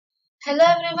Hello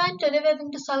everyone, today we are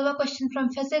going to solve a question from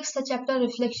physics, the chapter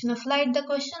Reflection of Light. The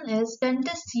question is,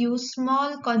 dentists use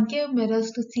small concave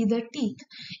mirrors to see the teeth.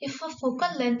 If a focal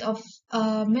length of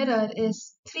a mirror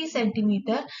is 3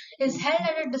 cm, is held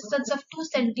at a distance of 2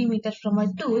 cm from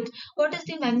a tooth, what is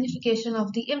the magnification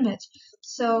of the image?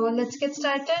 So let's get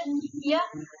started. Yeah.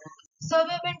 So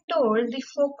we've been told the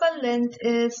focal length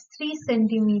is 3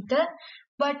 cm,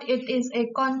 but it is a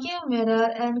concave mirror,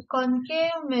 and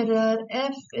concave mirror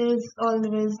f is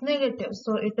always negative,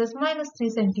 so it is minus 3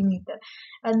 cm,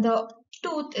 and the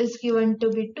tooth is given to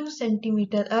be 2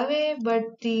 cm away, but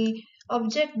the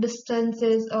object distance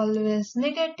is always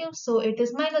negative, so it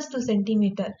is minus 2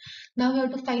 cm. Now we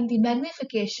have to find the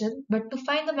magnification, but to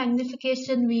find the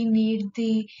magnification we need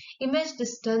the image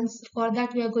distance. For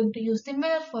that we are going to use the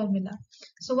mirror formula.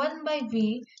 So 1 by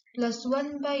v plus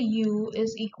 1 by u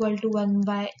is equal to 1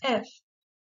 by f.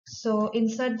 So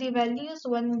insert the values.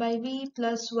 1 by v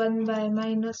plus 1 by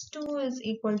minus 2 is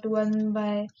equal to 1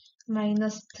 by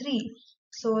minus 3.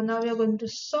 So now we are going to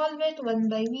solve it. 1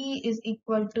 by v is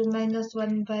equal to minus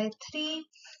 1 by 3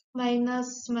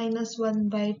 minus 1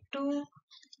 by 2.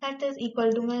 That is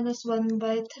equal to minus 1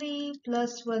 by 3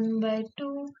 plus 1 by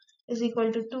 2 is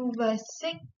equal to 2 by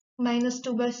 6 minus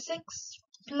 2 by 6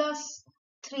 plus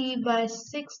 3 by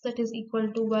 6, that is equal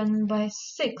to 1 by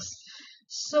 6.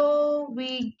 So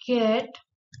we get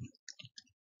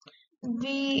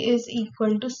v is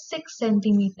equal to 6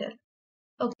 centimeter.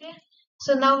 Okay.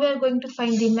 So now we are going to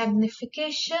find the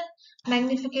magnification.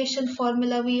 Magnification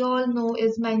formula we all know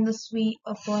is minus v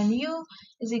upon u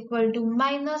is equal to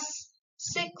minus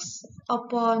 6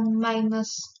 upon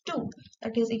minus 2.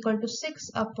 That is equal to 6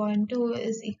 upon 2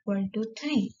 is equal to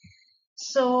 3.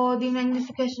 So the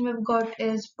magnification we've got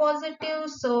is positive,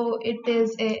 so it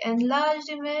is a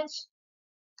enlarged image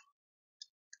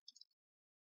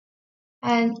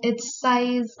and its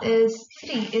size is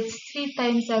 3. It's 3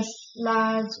 times as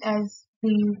large as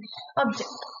the object.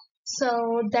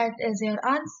 So that is your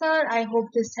answer. I hope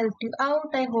this helped you out.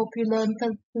 I hope you learned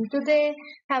something today.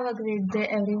 Have a great day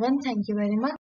everyone. Thank you very much.